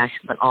American fashion,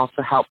 but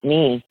also helped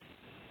me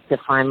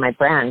define my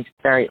brand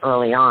very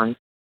early on.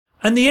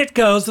 And the it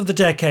girls of the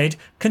decade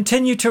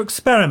continue to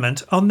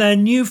experiment on their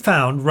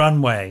newfound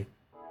runway.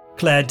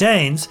 Claire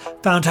Danes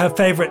found her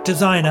favourite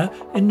designer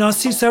in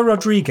Narciso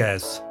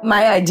Rodriguez.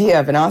 My idea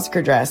of an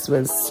Oscar dress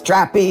was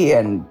strappy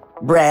and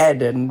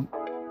red and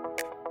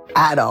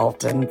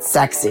adult and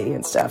sexy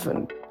and stuff.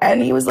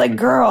 And he was like,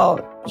 girl,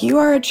 you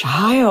are a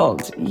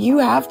child. You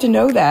have to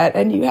know that,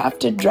 and you have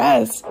to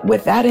dress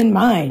with that in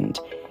mind.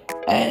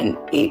 And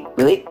he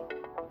really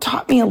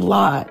taught me a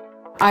lot.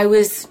 I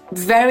was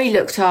very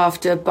looked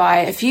after by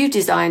a few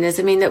designers,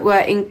 that were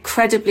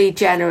incredibly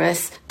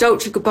generous.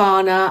 Dolce &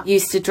 Gabbana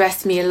used to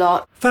dress me a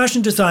lot.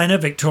 Fashion designer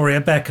Victoria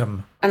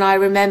Beckham. And I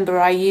remember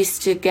I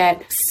used to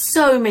get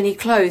so many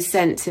clothes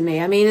sent to me.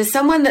 As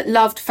someone that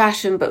loved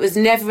fashion but was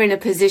never in a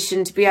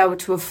position to be able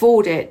to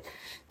afford it,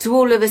 to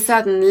all of a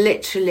sudden,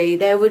 literally,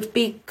 there would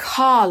be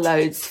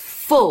carloads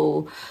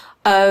full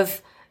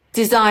of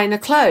designer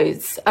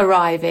clothes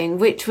arriving,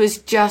 which was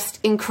just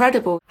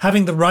incredible.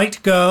 Having the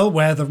right girl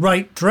wear the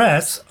right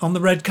dress on the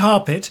red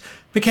carpet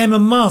became a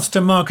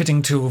master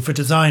marketing tool for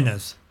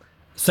designers.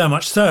 So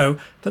much so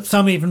that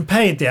some even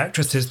paid the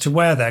actresses to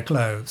wear their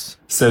clothes.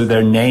 So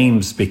their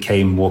names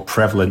became more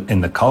prevalent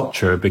in the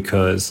culture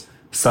because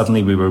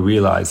suddenly we were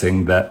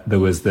realizing that there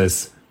was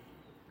this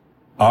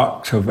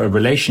arc of a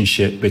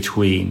relationship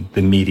between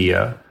the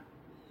media,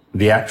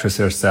 the actress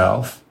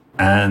herself,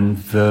 and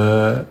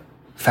the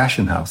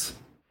fashion house.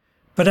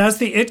 But as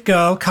the it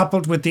girl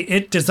coupled with the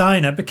it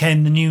designer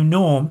became the new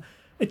norm,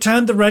 it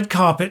turned the red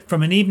carpet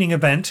from an evening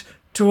event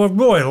to a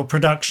royal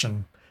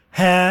production.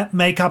 Hair,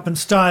 makeup and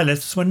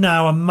stylists were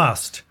now a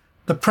must.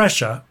 The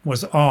pressure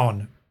was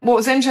on. What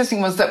was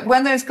interesting was that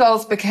when those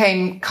girls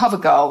became cover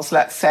girls,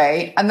 let's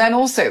say, and then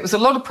also it was a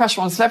lot of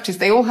pressure on celebrities,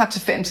 they all had to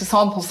fit into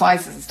sample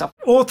sizes and stuff.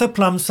 Author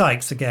Plum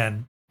Sykes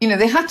again.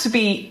 They had to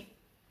be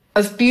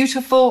as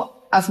beautiful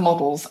as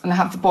models and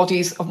have the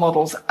bodies of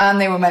models,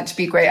 and they were meant to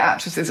be great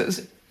actresses. It was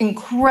an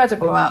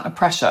incredible amount of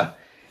pressure,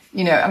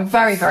 and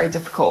very, very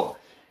difficult.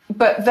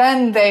 But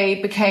then they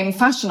became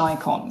fashion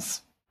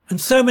icons.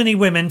 And so many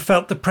women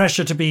felt the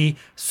pressure to be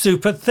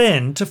super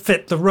thin to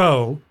fit the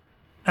role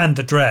and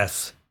the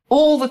dress.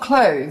 All the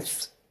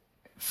clothes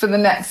for the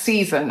next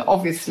season,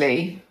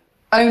 obviously,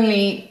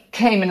 only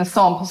came in a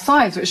sample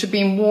size, which had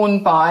been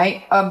worn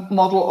by a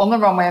model on the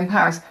runway in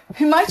Paris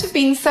who might have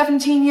been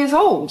 17 years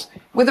old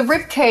with a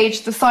rib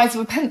cage the size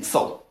of a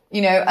pencil,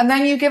 you know, and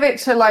then you give it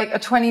to like a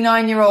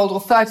 29-year-old or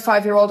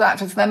 35-year-old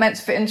actress and they're meant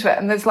to fit into it.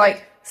 And there's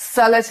like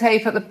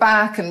sellotape at the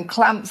back and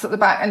clamps at the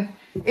back. And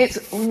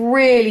it's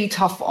really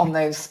tough on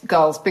those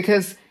girls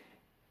because,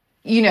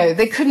 you know,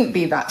 they couldn't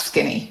be that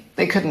skinny.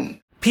 They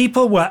couldn't.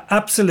 People were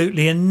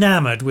absolutely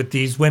enamored with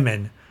these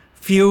women,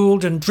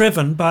 fueled and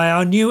driven by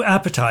our new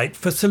appetite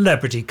for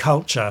celebrity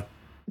culture.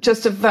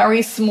 Just a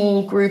very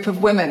small group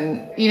of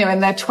women, you know, in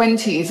their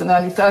 20s and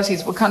early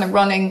 30s were kind of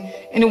running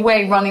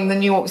the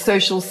New York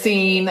social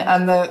scene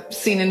and the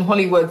scene in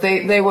Hollywood.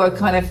 They were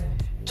kind of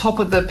top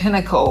of the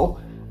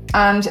pinnacle.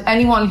 And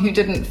anyone who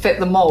didn't fit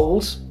the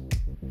mold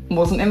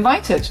wasn't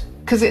invited.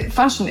 Because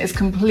fashion is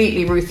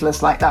completely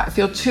ruthless like that. If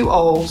you're too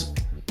old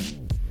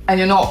and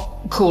you're not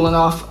cool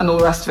enough and all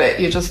the rest of it,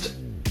 you're just,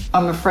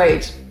 I'm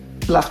afraid,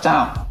 left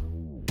out.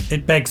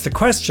 It begs the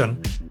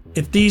question,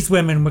 if these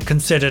women were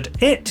considered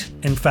it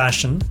in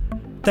fashion,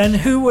 then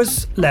who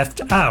was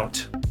left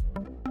out?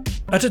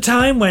 At a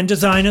time when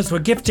designers were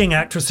gifting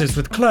actresses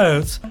with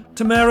clothes,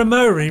 Tamara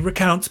Mowry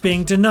recounts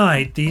being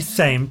denied these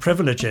same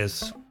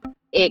privileges.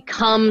 It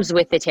comes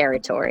with the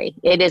territory.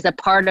 It is a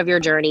part of your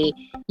journey.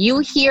 You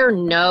hear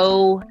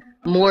no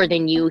more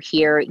than you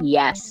hear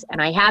yes. And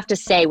I have to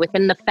say,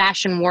 within the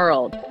fashion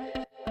world,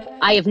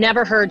 I have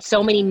never heard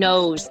so many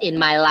no's in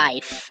my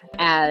life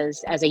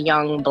as a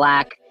young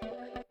Black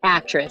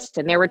actress.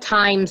 And there were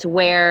times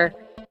where,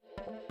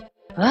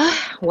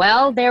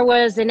 there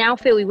was an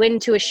outfit. We went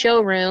into a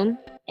showroom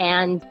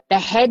and the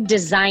head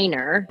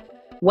designer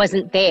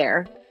wasn't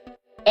there.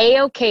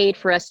 A-okayed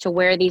for us to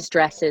wear these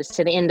dresses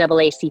to the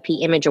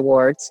NAACP Image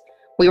Awards.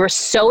 We were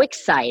so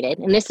excited.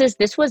 And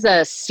this was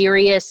a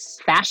serious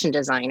fashion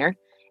designer.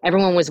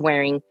 Everyone was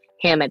wearing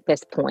him at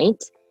this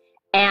point.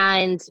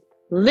 And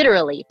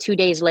literally 2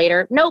 days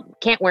later, nope,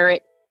 can't wear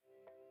it.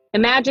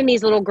 Imagine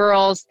these little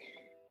girls,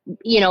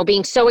 you know,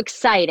 being so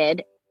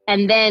excited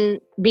and then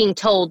being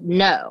told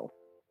no.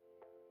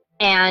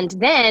 And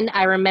then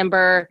I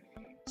remember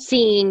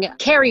seeing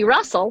Carrie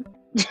Russell.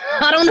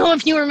 I don't know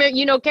if you remember,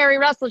 you know, Carrie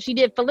Russell, she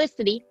did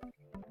Felicity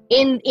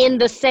in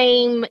the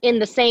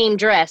same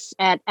dress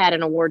at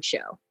an award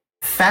show.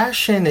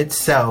 Fashion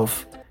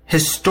itself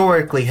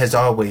historically has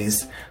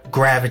always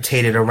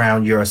gravitated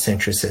around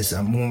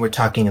Eurocentrism when we're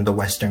talking in the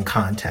Western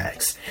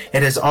context.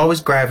 It has always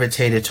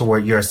gravitated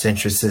toward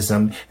Eurocentrism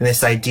and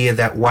this idea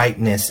that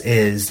whiteness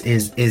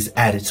is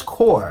at its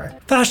core.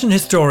 Fashion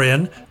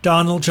historian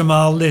Donald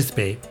Jamal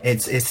Lisby.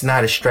 It's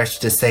not a stretch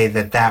to say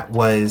that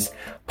was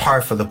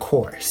par for the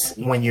course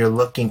when you're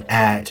looking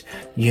at,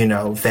 you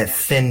know, that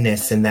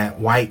thinness and that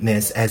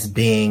whiteness as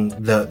being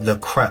the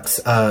crux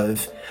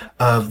of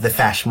the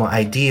fashionable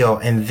ideal.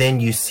 And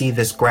then you see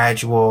this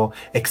gradual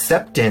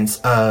acceptance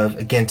of,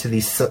 again, to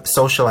these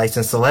socialites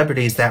and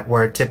celebrities that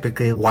were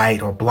typically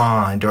white or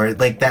blonde, or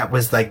like that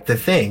was like the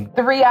thing.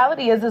 The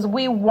reality is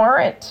we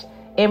weren't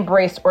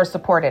embraced or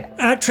supported.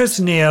 Actress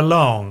Nia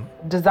Long.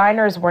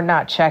 Designers were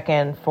not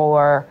checking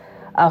for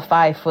a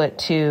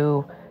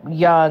 5'2"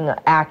 young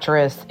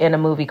actress in a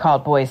movie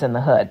called Boys in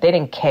the Hood. They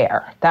didn't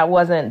care. That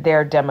wasn't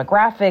their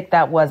demographic.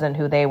 That wasn't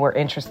who they were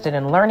interested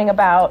in learning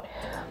about.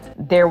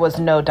 There was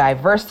no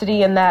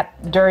diversity in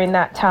that during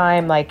that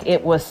time. Like,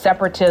 it was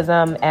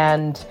separatism,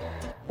 and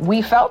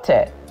we felt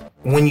it.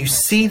 When you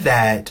see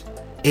that,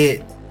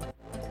 it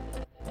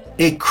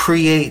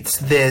creates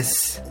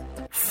this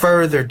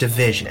further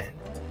division.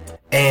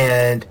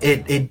 And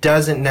it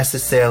doesn't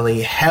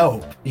necessarily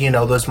help, you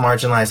know, those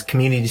marginalized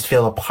communities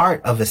feel a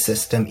part of a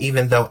system,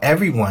 even though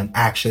everyone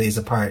actually is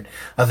a part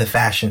of the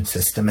fashion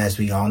system, as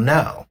we all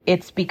know.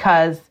 It's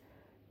because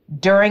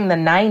during the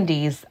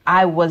 90s,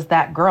 I was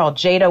that girl.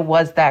 Jada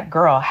was that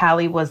girl.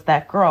 Halle was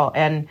that girl.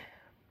 And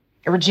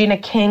Regina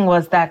King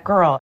was that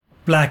girl.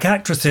 Black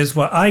actresses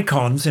were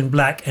icons in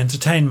Black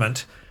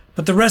entertainment,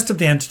 but the rest of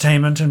the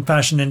entertainment and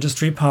fashion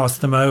industry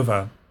passed them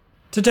over.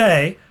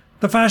 Today,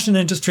 the fashion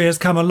industry has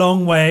come a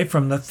long way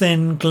from the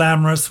thin,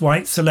 glamorous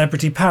white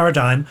celebrity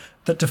paradigm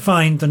that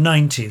defined the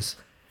 90s.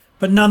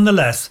 But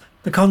nonetheless,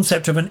 the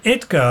concept of an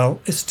it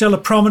girl is still a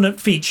prominent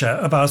feature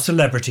of our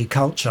celebrity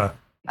culture.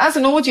 As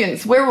an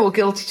audience, we're all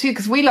guilty too,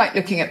 because we like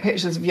looking at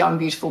pictures of young,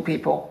 beautiful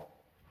people.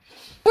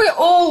 We're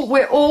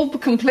all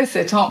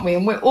complicit, aren't we?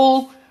 And we're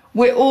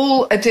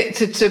all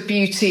addicted to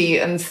beauty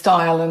and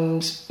style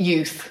and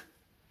youth.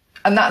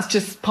 And that's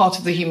just part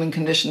of the human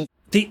condition.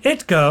 The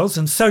it girls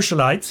and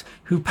socialites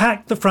who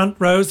packed the front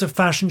rows of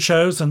fashion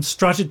shows and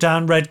strutted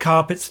down red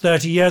carpets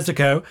 30 years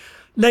ago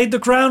laid the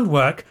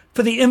groundwork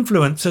for the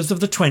influencers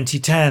of the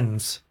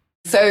 2010s.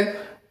 So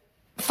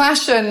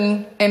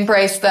fashion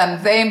embraced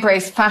them, they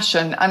embraced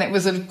fashion, and it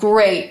was a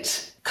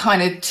great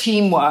kind of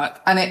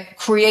teamwork, and it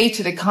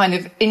created a kind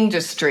of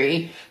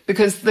industry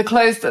because the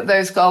clothes that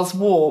those girls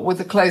wore were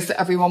the clothes that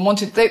everyone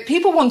wanted.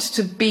 People wanted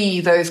to be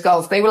those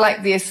girls. They were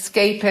like the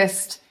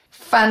escapist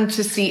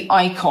fantasy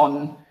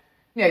icon.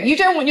 You know, you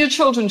don't want your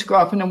children to grow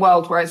up in a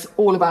world where it's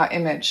all about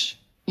image.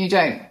 You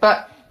don't.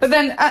 But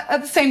then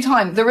at the same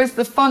time, there is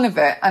the fun of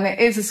it, and it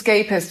is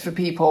escapist for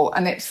people,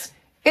 and it's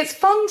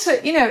fun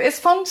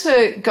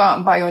to go out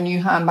and buy your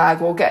new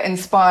handbag or get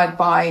inspired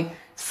by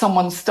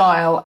someone's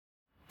style.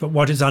 But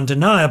what is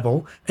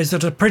undeniable is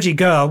that a pretty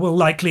girl will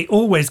likely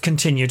always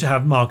continue to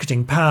have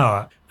marketing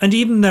power. And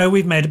even though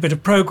we've made a bit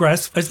of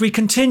progress, as we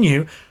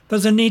continue,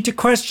 there's a need to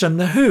question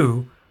the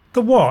who,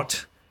 the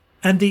what,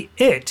 and the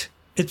it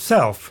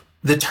itself.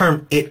 The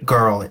term it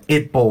girl and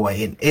it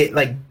boy and it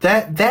like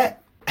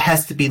that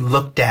has to be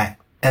looked at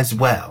as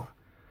well.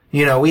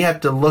 You know, we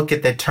have to look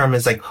at that term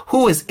as like,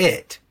 who is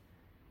it?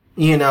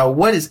 You know,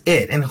 what is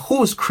it? And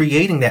who is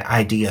creating that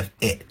idea of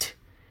it?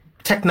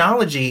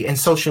 Technology and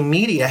social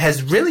media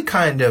has really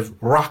kind of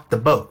rocked the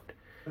boat.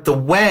 The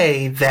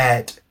way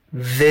that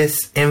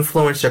this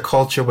influencer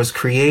culture was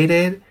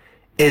created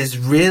is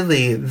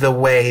really the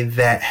way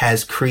that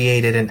has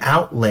created an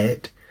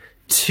outlet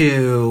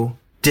to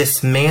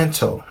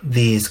dismantle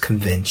these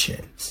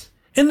conventions.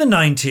 In the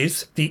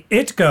 90s, the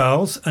it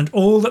girls and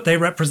all that they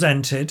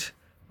represented,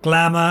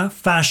 glamour,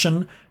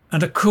 fashion,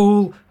 and a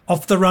cool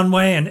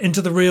off-the-runway and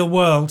into the real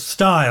world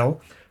style,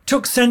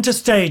 took centre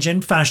stage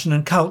in fashion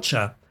and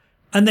culture.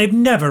 And they've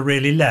never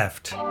really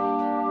left.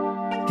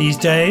 These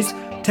days,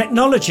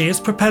 technology is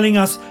propelling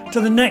us to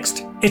the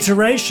next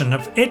iteration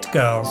of it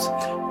girls,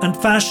 and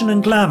fashion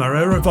and glamour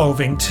are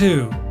evolving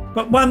too.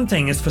 But one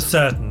thing is for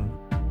certain,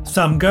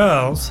 some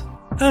girls,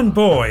 and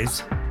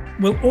boys,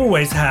 will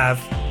always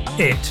have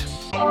it.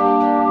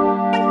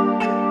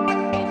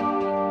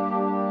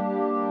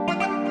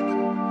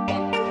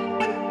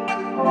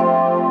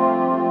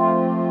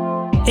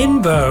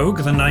 In Vogue,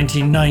 the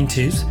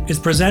 1990s, is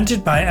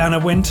presented by Anna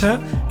Wintour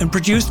and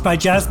produced by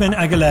Jasmine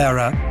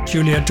Aguilera,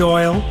 Julia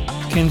Doyle,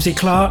 Kinsey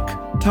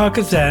Clark,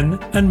 Taka Zen,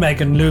 and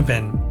Megan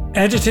Lubin.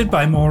 Edited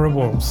by Maura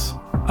Walsh.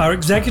 Our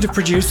executive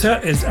producer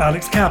is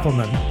Alex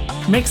Kappelman.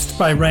 Mixed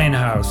by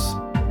Rainhouse.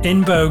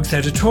 In Vogue's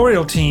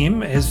editorial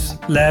team is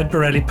Laird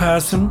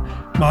Borelli-Person,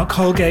 Mark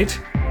Holgate,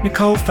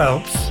 Nicole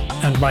Phelps,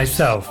 and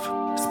myself.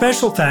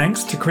 Special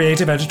thanks to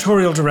creative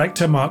editorial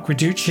director Mark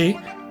Guiducci,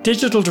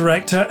 Digital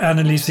Director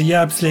Annalisa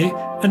Yabsley,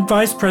 and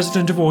Vice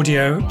President of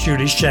Audio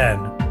Julie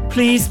Shen.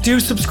 Please do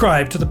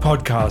subscribe to the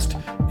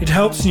podcast. It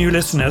helps new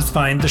listeners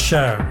find the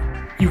show.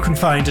 You can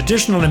find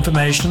additional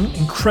information,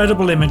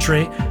 incredible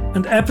imagery,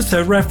 and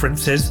episode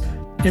references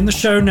in the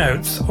show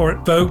notes or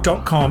at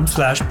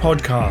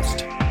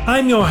vogue.com/podcast.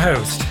 I'm your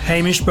host,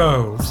 Hamish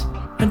Bowles.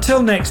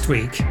 Until next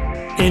week,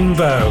 in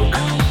Vogue.